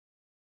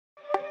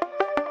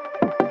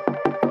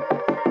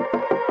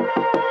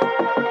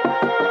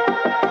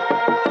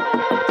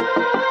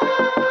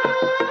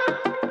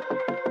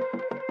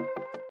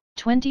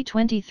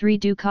2023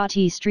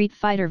 Ducati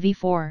Streetfighter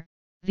V4,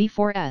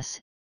 V4S,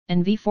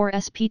 and V4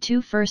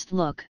 SP2 First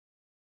Look.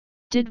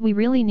 Did we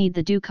really need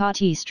the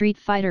Ducati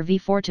Streetfighter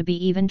V4 to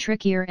be even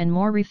trickier and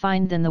more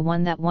refined than the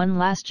one that won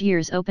last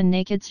year's Open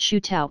Nakeds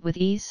Shootout with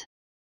ease?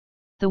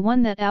 The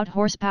one that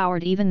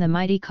out-horsepowered even the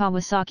mighty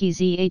Kawasaki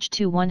Z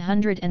H2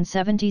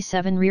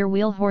 177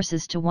 rear-wheel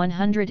horses to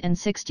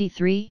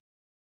 163?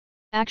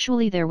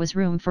 Actually, there was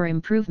room for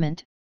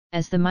improvement,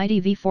 as the mighty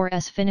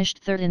V4S finished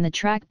third in the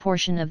track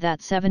portion of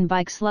that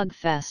 7-bike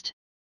slugfest.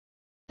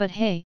 But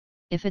hey,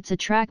 if it's a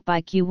track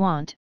bike you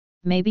want,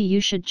 maybe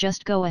you should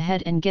just go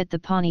ahead and get the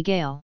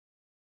Panigale.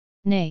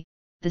 Nay,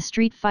 the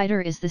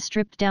Streetfighter is the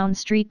stripped-down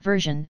street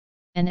version,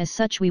 and as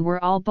such we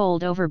were all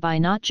bowled over by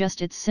not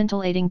just its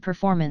scintillating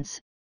performance,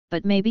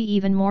 but maybe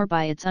even more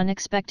by its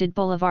unexpected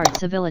boulevard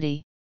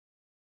civility.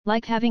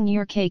 Like having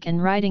your cake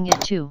and riding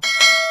it too.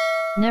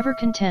 Never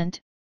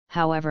content,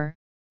 however,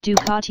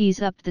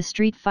 Ducati's upped the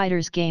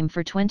Streetfighter's game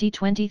for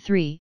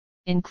 2023,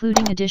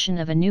 including addition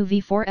of a new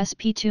V4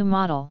 SP2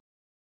 model.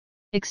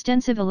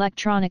 Extensive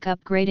electronic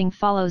upgrading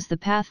follows the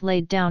path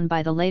laid down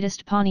by the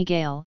latest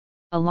Panigale,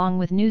 along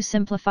with new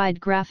simplified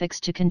graphics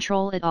to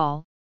control it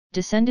all,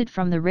 descended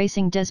from the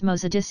racing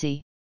Desmos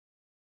Odyssey.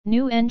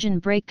 New engine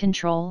brake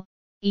control,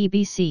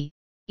 EBC,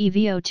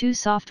 EVO2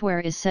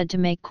 software is said to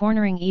make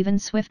cornering even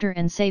swifter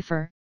and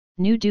safer.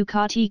 New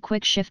Ducati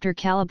quick shifter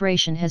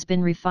calibration has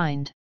been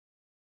refined.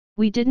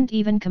 We didn't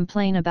even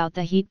complain about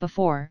the heat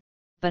before,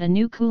 but a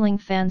new cooling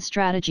fan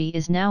strategy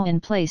is now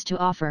in place to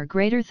offer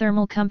greater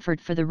thermal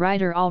comfort for the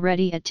rider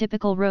already at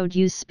typical road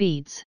use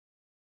speeds.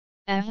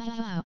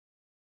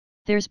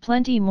 There's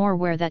plenty more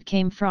where that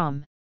came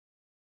from.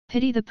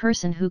 Pity the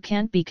person who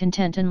can't be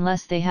content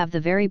unless they have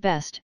the very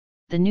best.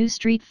 The new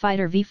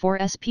Streetfighter V4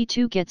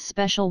 SP2 gets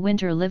special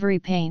winter livery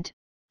paint,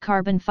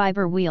 carbon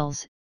fiber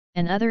wheels,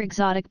 and other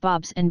exotic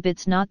bobs and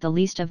bits, not the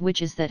least of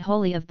which is that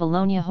holy of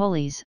Bologna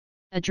holies,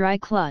 a dry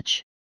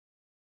clutch.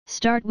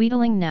 Start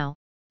wheedling now.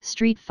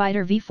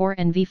 Streetfighter V4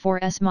 and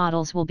V4S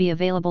models will be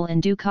available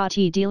in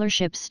Ducati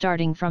dealerships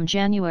starting from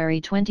January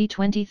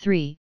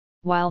 2023,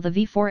 while the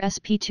V4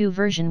 SP2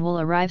 version will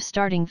arrive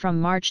starting from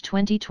March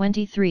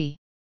 2023.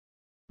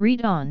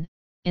 Read on,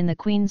 in the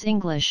Queen's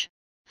English,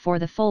 for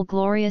the full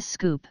glorious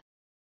scoop.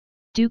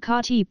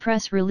 Ducati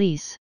press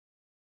release.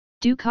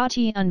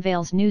 Ducati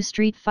unveils new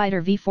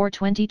Streetfighter V4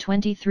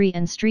 2023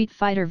 and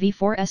Streetfighter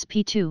V4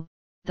 SP2,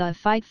 the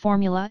Fight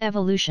Formula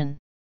Evolution.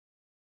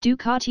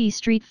 Ducati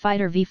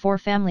Streetfighter V4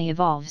 family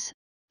evolves,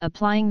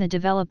 applying the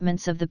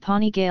developments of the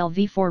Panigale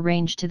V4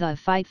 range to the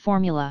Fight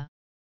Formula.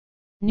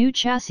 New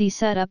chassis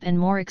setup and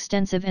more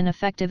extensive and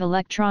effective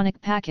electronic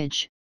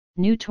package,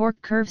 new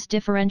torque curves,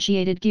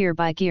 differentiated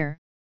gear-by-gear,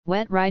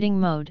 wet riding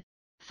mode,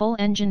 full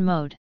engine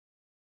mode.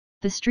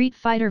 The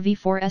Streetfighter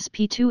V4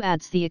 SP2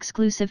 adds the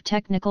exclusive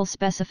technical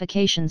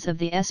specifications of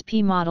the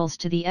SP models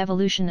to the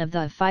evolution of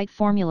the Fight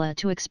Formula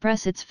to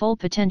express its full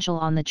potential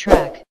on the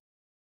track.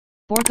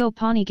 Borgo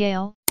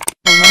Panigale,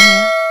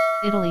 Bologna,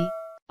 Italy,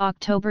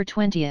 October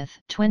 20,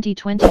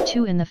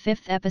 2022. In the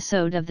 5th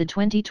episode of the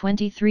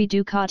 2023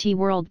 Ducati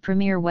World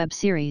Premiere web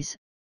series,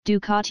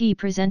 Ducati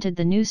presented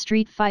the new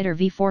Streetfighter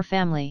V4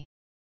 family.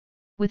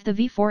 With the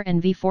V4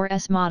 and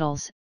V4S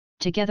models,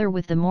 together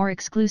with the more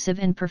exclusive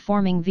and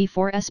performing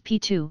V4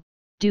 SP2,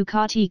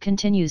 Ducati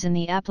continues in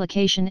the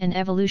application and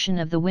evolution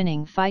of the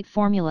winning Fight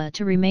Formula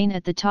to remain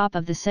at the top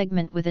of the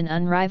segment with an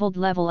unrivaled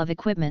level of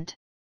equipment.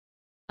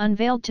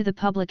 Unveiled to the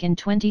public in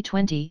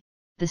 2020,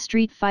 the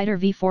Streetfighter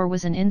V4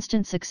 was an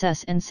instant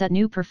success and set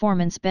new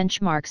performance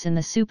benchmarks in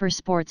the super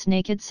sports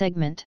naked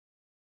segment.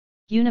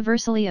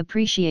 Universally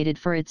appreciated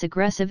for its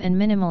aggressive and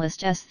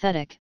minimalist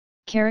aesthetic,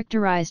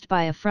 characterized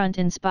by a front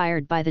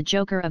inspired by the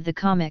Joker of the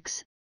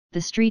comics, the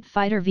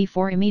Streetfighter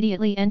V4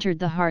 immediately entered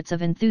the hearts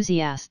of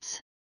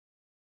enthusiasts.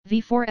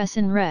 V4S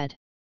in red.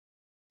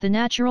 The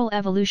natural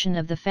evolution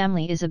of the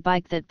family is a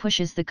bike that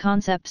pushes the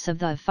concepts of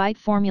the Fight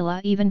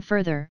Formula even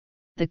further,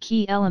 the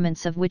key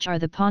elements of which are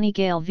the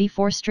Panigale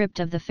V4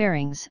 stripped of the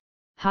fairings,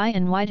 high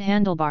and wide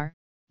handlebar,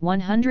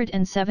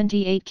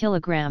 178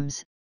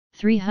 kilograms,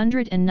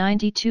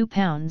 392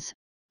 pounds,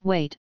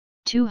 weight,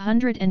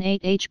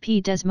 208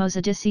 HP Desmos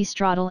Odyssey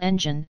throttle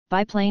engine,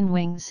 biplane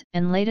wings,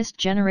 and latest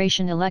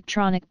generation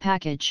electronic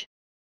package.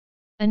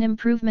 An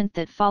improvement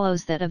that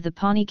follows that of the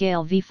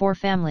Panigale V4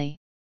 family.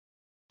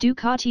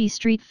 Ducati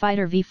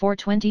Streetfighter V4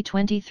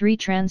 2023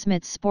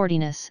 transmits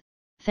sportiness,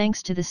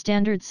 thanks to the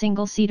standard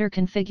single-seater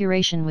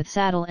configuration with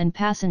saddle and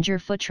passenger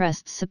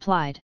footrests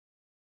supplied.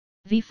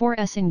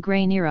 V4S in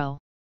Grey Nero.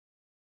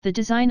 The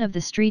design of the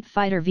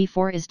Streetfighter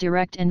V4 is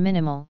direct and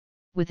minimal,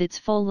 with its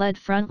full LED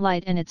front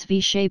light and its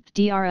V-shaped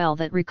DRL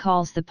that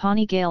recalls the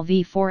Panigale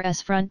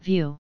V4S front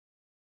view.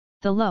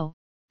 The low,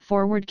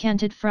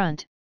 forward-canted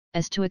front,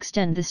 as to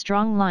extend the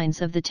strong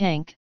lines of the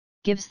tank,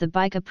 gives the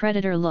bike a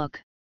predator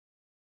look.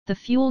 The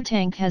fuel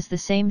tank has the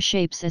same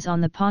shapes as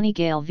on the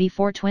Panigale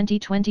V4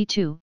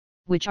 2022,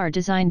 which are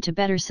designed to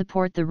better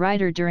support the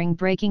rider during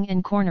braking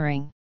and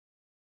cornering.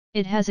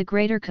 It has a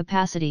greater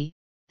capacity,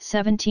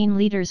 17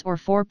 liters or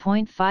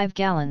 4.5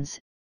 gallons,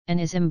 and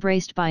is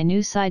embraced by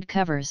new side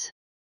covers.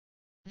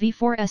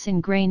 V4S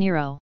in Grey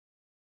Nero.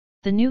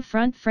 The new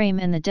front frame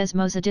and the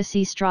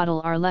Desmosedici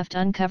throttle are left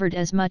uncovered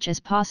as much as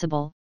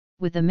possible,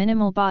 with a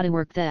minimal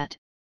bodywork that,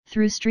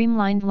 through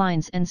streamlined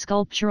lines and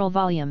sculptural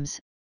volumes,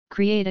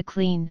 create a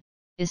clean,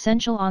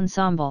 essential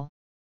ensemble.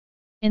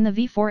 In the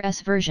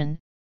V4S version,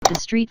 the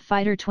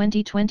Streetfighter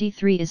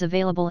 2023 is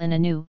available in a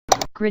new,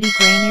 gritty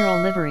Grey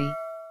Nero livery,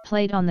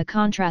 played on the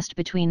contrast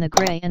between the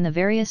grey and the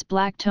various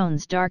black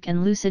tones dark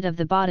and lucid of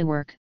the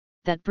bodywork,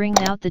 that bring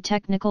out the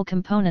technical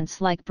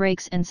components like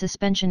brakes and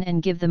suspension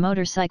and give the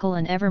motorcycle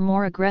an ever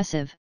more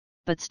aggressive,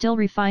 but still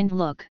refined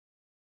look.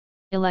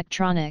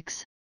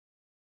 Electronics.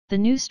 The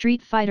new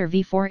Streetfighter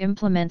V4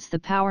 implements the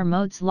power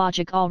modes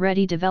logic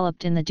already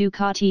developed in the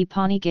Ducati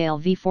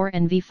Panigale V4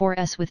 and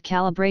V4S with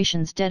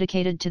calibrations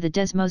dedicated to the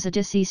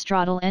Desmosedici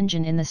throttle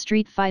engine in the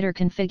Streetfighter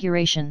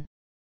configuration.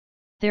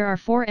 There are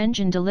 4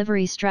 engine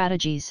delivery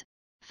strategies: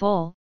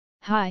 full,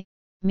 high,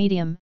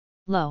 medium,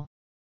 low.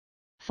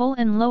 Full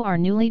and low are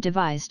newly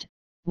devised,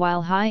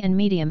 while high and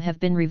medium have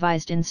been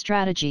revised in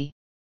strategy.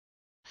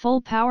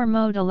 Full power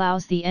mode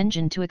allows the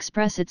engine to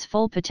express its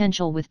full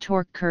potential with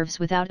torque curves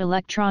without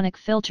electronic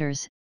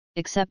filters,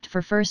 except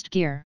for first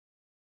gear.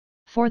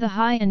 For the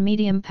high and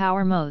medium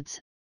power modes,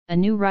 a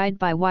new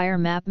ride-by-wire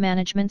map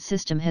management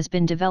system has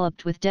been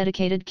developed with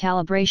dedicated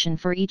calibration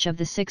for each of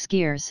the 6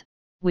 gears,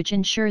 which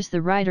ensures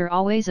the rider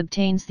always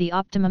obtains the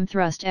optimum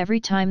thrust every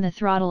time the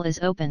throttle is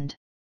opened.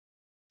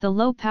 The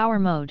low power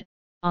mode,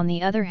 on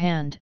the other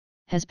hand,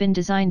 has been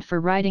designed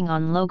for riding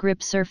on low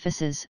grip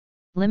surfaces,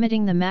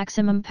 limiting the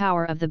maximum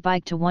power of the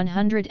bike to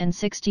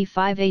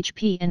 165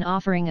 HP and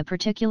offering a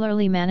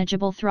particularly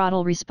manageable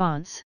throttle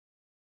response.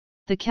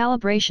 The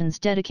calibrations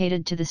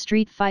dedicated to the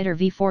Streetfighter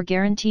V4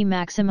 guarantee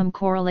maximum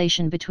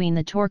correlation between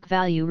the torque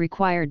value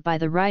required by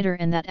the rider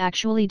and that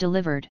actually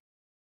delivered.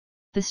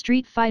 The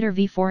Streetfighter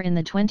V4 in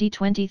the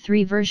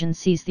 2023 version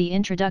sees the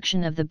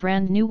introduction of the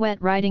brand new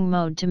wet riding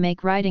mode to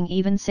make riding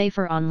even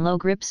safer on low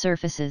grip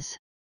surfaces.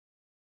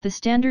 The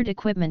standard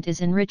equipment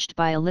is enriched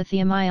by a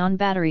lithium-ion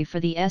battery for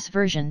the S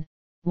version,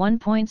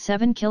 1.7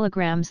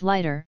 kg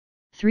lighter,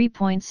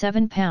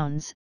 3.7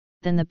 pounds,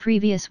 than the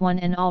previous one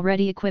and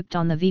already equipped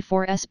on the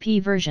V4 SP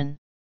version.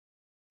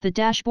 The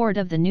dashboard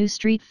of the new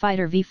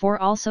Streetfighter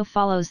V4 also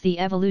follows the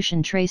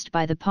evolution traced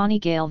by the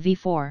Panigale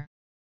V4.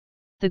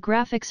 The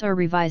graphics are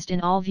revised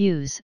in all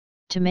views,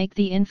 to make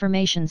the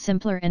information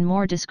simpler and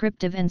more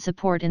descriptive and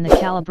support in the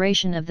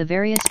calibration of the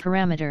various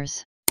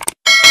parameters.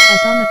 As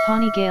on the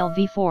Panigale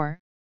V4,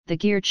 the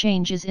gear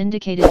change is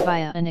indicated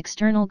via an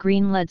external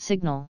green LED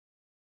signal.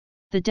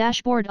 The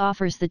dashboard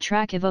offers the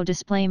Track Evo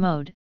display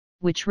mode,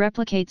 which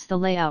replicates the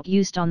layout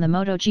used on the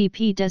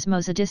MotoGP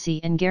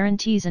Desmosedici and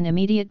guarantees an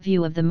immediate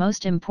view of the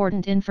most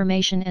important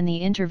information and the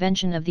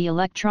intervention of the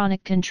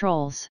electronic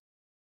controls.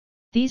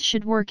 These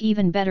should work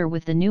even better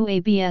with the new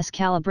ABS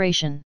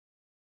calibration.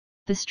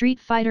 The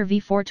Streetfighter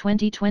V4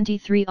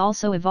 2023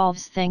 also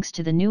evolves thanks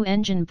to the new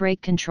engine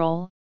brake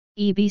control,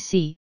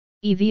 EBC,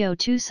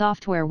 EVO2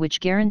 software,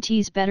 which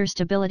guarantees better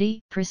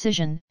stability,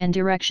 precision, and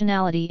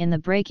directionality in the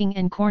braking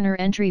and corner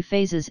entry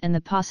phases and the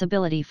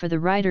possibility for the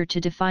rider to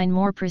define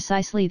more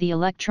precisely the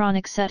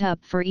electronic setup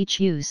for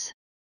each use.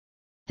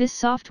 This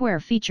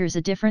software features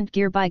a different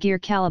gear-by-gear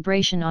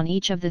calibration on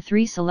each of the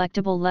 3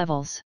 selectable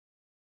levels.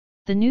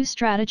 The new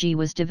strategy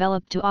was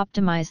developed to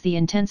optimize the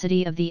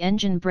intensity of the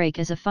engine brake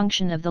as a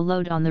function of the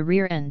load on the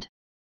rear end.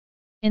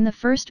 In the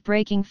first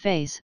braking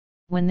phase,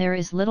 when there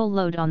is little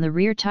load on the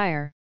rear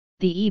tire,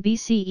 the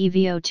EBC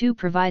EVO2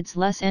 provides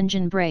less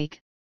engine brake,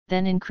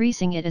 then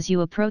increasing it as you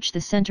approach the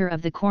center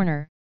of the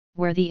corner,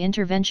 where the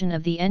intervention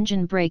of the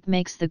engine brake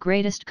makes the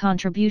greatest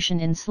contribution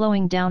in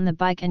slowing down the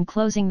bike and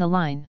closing the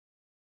line.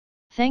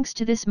 Thanks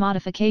to this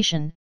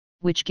modification,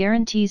 which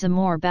guarantees a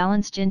more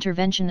balanced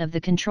intervention of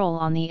the control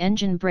on the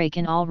engine brake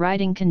in all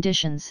riding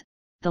conditions,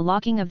 the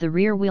locking of the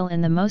rear wheel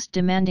in the most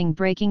demanding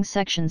braking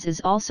sections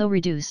is also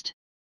reduced.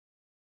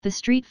 The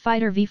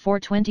Streetfighter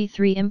V4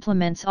 23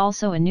 implements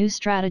also a new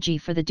strategy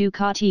for the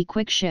Ducati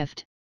Quick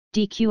Shift,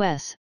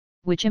 DQS,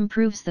 which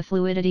improves the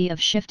fluidity of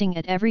shifting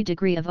at every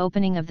degree of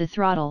opening of the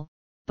throttle,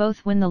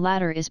 both when the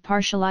latter is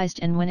partialized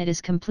and when it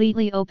is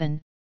completely open,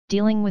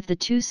 dealing with the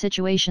 2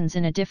 situations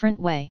in a different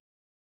way.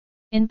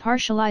 In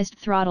partialized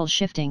throttle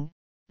shifting,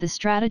 the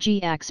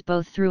strategy acts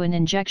both through an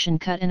injection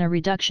cut and a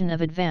reduction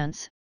of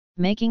advance,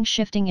 making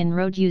shifting in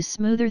road use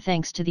smoother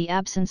thanks to the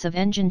absence of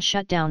engine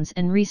shutdowns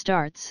and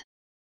restarts.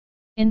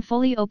 In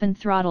fully open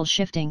throttle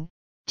shifting,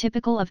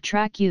 typical of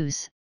track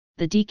use,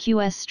 the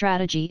DQS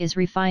strategy is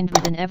refined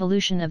with an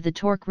evolution of the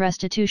torque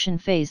restitution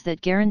phase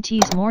that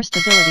guarantees more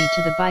stability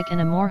to the bike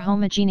and a more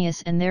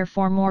homogeneous and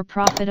therefore more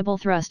profitable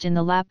thrust in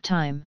the lap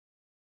time.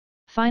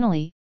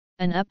 Finally,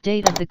 an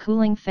update of the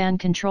cooling fan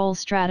control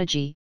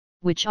strategy,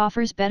 which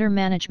offers better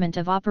management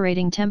of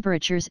operating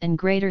temperatures and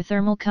greater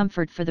thermal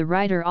comfort for the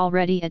rider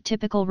already at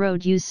typical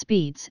road use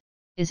speeds,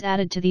 is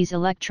added to these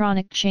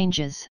electronic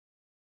changes.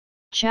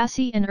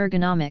 Chassis and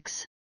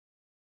ergonomics.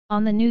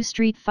 On the new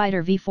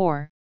Streetfighter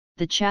V4,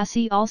 the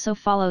chassis also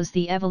follows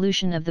the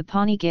evolution of the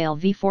Panigale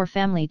V4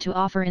 family to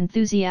offer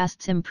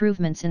enthusiasts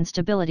improvements in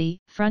stability,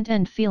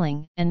 front-end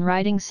feeling, and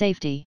riding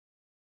safety.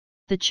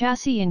 The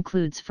chassis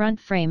includes front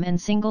frame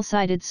and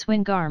single-sided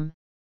swing arm,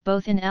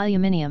 both in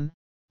aluminium,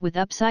 with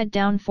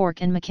upside-down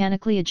fork and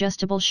mechanically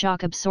adjustable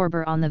shock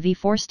absorber on the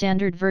V4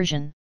 standard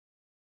version.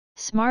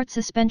 Smart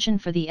suspension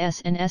for the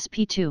S and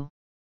SP2.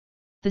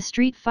 The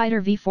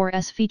Streetfighter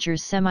V4S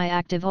features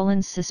semi-active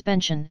Öhlins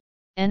suspension,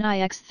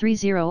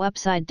 NIX30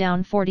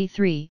 upside-down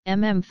 43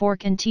 mm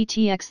fork and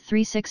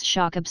TTX36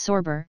 shock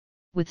absorber,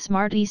 with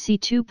Smart EC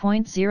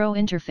 2.0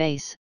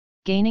 interface,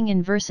 gaining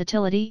in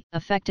versatility,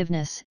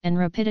 effectiveness, and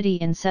rapidity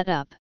in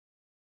setup.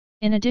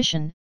 In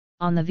addition,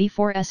 on the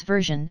V4S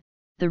version,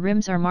 the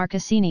rims are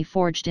Marcassini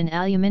forged in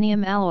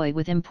aluminium alloy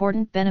with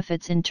important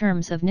benefits in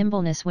terms of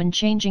nimbleness when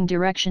changing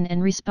direction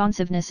and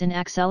responsiveness in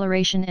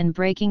acceleration and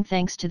braking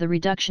thanks to the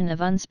reduction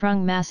of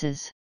unsprung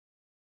masses.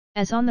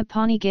 As on the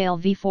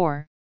Panigale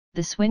V4,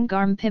 the swing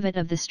arm pivot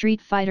of the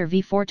Streetfighter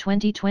V4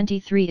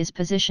 2023 is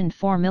positioned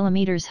 4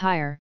 mm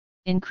higher,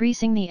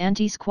 increasing the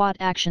anti-squat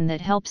action that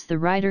helps the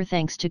rider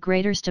thanks to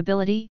greater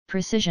stability,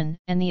 precision,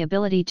 and the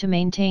ability to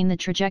maintain the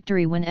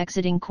trajectory when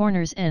exiting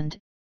corners and,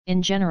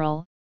 in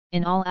general,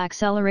 in all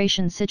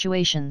acceleration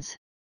situations.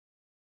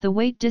 The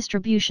weight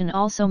distribution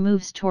also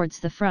moves towards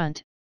the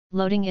front,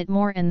 loading it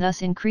more and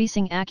thus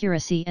increasing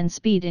accuracy and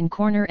speed in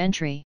corner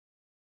entry.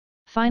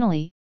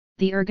 Finally,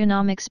 the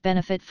ergonomics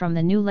benefit from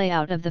the new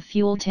layout of the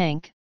fuel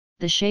tank,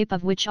 the shape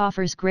of which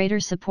offers greater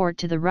support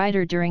to the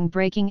rider during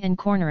braking and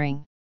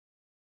cornering.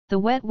 The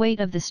wet weight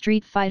of the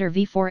Streetfighter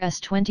V4S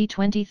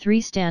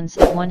 2023 stands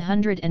at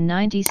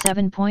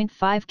 197.5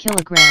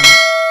 kg,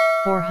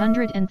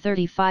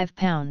 435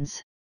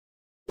 pounds.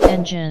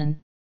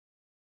 Engine.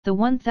 The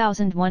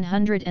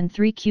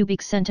 1103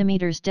 cubic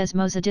centimeters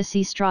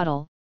Desmosedici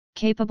throttle,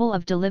 capable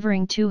of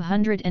delivering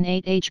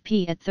 208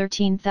 HP at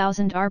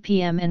 13,000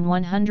 RPM and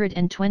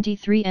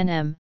 123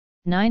 Nm,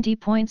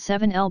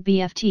 90.7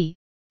 lb-ft,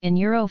 in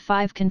Euro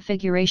 5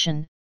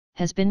 configuration,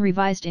 has been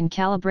revised in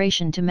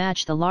calibration to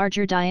match the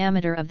larger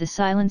diameter of the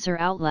silencer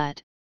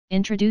outlet,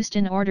 introduced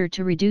in order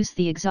to reduce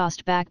the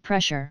exhaust back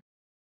pressure.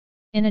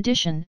 In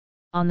addition,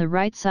 on the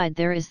right side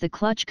there is the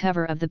clutch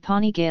cover of the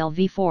Panigale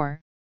V4,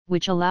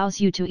 which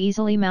allows you to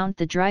easily mount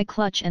the dry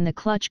clutch and the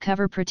clutch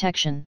cover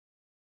protection.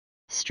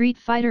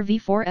 Streetfighter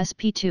V4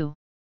 SP2.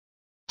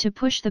 To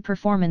push the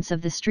performance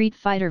of the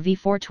Streetfighter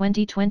V4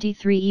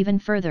 2023 even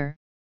further,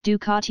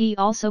 Ducati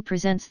also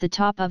presents the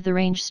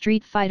top-of-the-range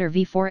Streetfighter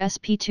V4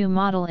 SP2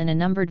 model in a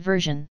numbered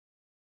version.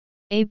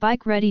 A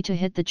bike ready to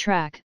hit the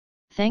track,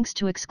 thanks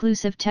to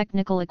exclusive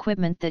technical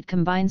equipment that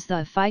combines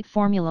the fight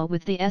formula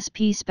with the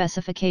SP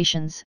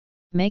specifications,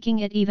 making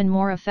it even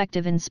more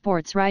effective in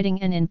sports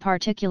riding and in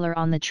particular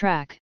on the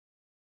track.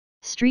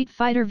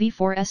 Streetfighter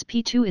V4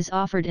 SP2 is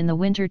offered in the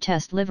winter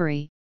test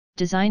livery,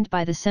 designed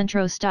by the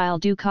Centro-style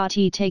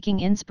Ducati taking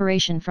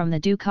inspiration from the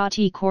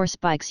Ducati course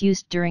bikes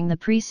used during the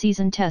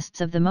pre-season tests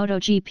of the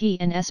MotoGP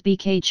and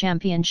SBK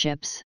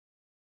championships.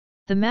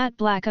 The matte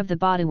black of the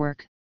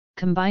bodywork,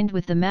 combined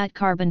with the matte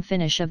carbon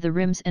finish of the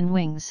rims and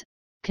wings,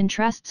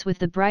 contrasts with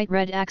the bright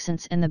red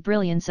accents and the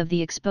brilliance of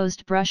the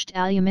exposed brushed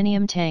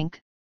aluminium tank,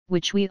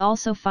 which we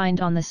also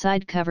find on the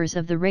side covers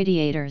of the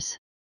radiators.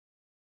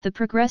 The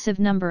progressive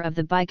number of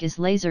the bike is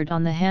lasered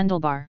on the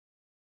handlebar.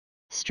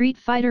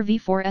 Streetfighter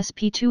V4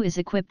 SP2 is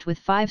equipped with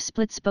 5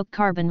 split-spoke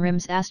carbon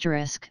rims *,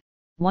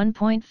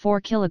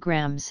 1.4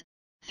 kilograms,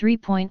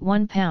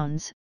 3.1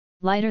 pounds,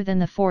 lighter than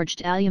the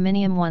forged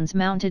aluminium ones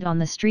mounted on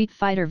the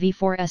Streetfighter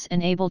V4S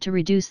and able to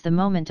reduce the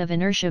moment of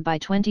inertia by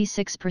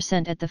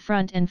 26% at the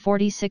front and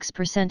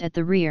 46% at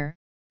the rear,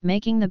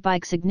 making the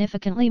bike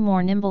significantly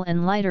more nimble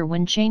and lighter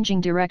when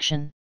changing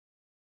direction.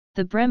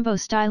 The Brembo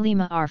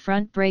Stylema R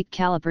front brake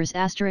calipers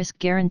 *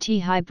 guarantee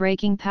high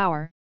braking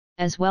power,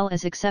 as well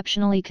as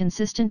exceptionally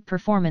consistent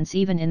performance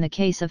even in the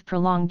case of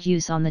prolonged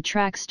use on the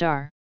track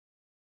star.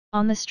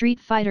 On the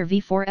Streetfighter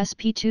V4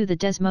 SP2 the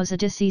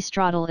Desmosedici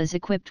throttle is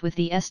equipped with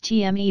the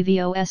STM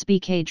EVO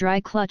SBK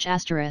dry clutch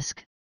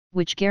 *,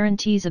 which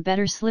guarantees a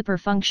better slipper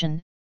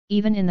function,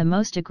 even in the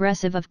most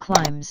aggressive of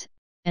climbs,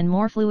 and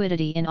more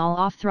fluidity in all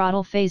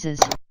off-throttle phases,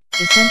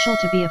 essential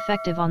to be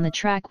effective on the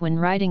track when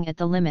riding at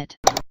the limit.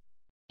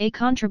 A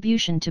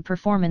contribution to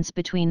performance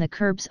between the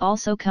curbs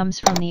also comes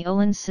from the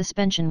Öhlins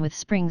suspension with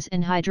springs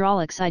and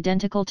hydraulics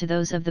identical to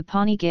those of the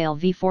Panigale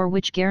V4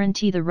 which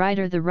guarantee the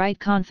rider the right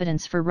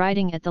confidence for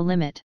riding at the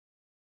limit.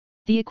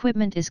 The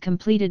equipment is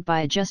completed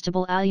by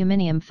adjustable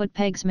aluminium foot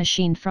pegs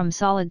machined from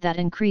solid that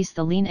increase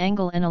the lean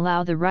angle and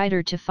allow the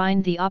rider to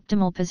find the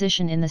optimal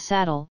position in the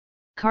saddle,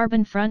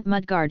 carbon front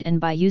mudguard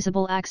and by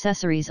usable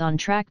accessories on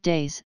track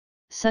days,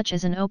 such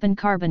as an open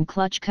carbon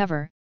clutch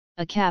cover,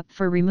 a cap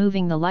for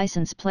removing the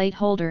license plate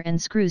holder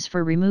and screws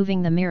for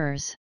removing the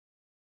mirrors.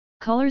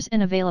 Colors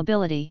and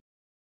availability.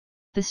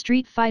 The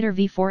Streetfighter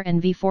V4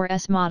 and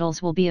V4S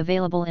models will be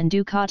available in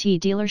Ducati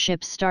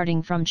dealerships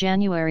starting from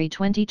January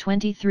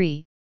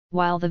 2023,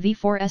 while the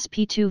V4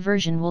 SP2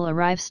 version will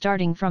arrive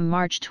starting from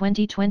March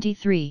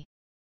 2023.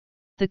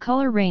 The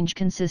color range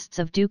consists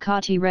of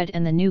Ducati Red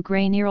and the new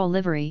Grey Nero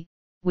livery,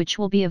 which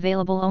will be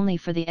available only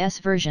for the S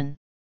version.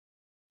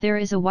 There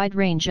is a wide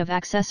range of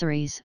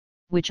accessories,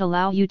 which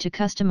allow you to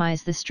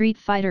customize the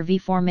Streetfighter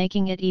V4,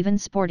 making it even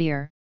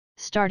sportier,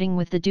 starting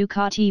with the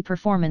Ducati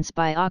Performance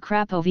by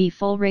Acrapo V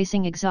full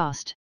racing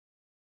exhaust.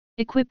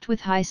 Equipped with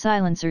high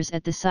silencers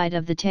at the side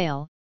of the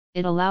tail,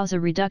 it allows a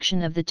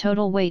reduction of the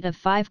total weight of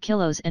 5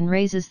 kilos and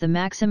raises the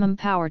maximum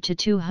power to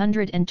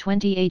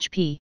 220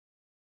 HP.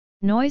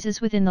 Noise is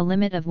within the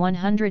limit of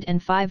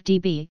 105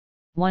 dB,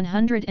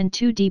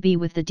 102 dB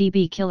with the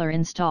dB killer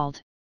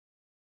installed.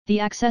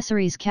 The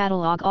accessories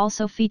catalog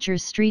also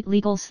features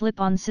street-legal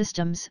slip-on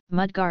systems,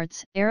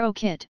 mudguards, aero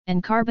kit,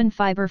 and carbon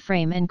fiber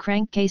frame and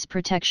crankcase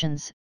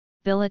protections,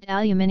 billet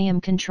aluminium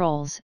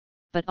controls,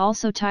 but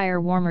also tire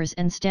warmers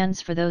and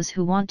stands for those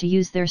who want to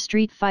use their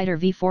Streetfighter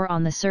V4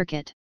 on the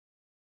circuit.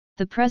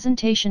 The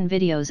presentation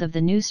videos of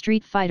the new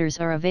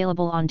Streetfighters are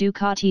available on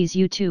Ducati's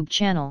YouTube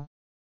channel.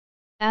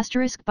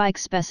 Bike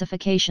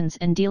specifications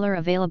and dealer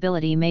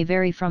availability may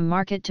vary from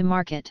market to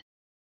market.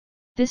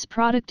 This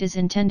product is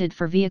intended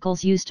for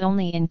vehicles used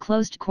only in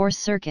closed course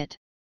circuit.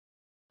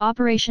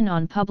 Operation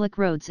on public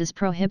roads is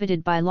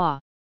prohibited by law.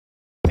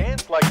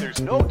 Dance like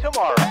there's no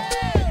tomorrow.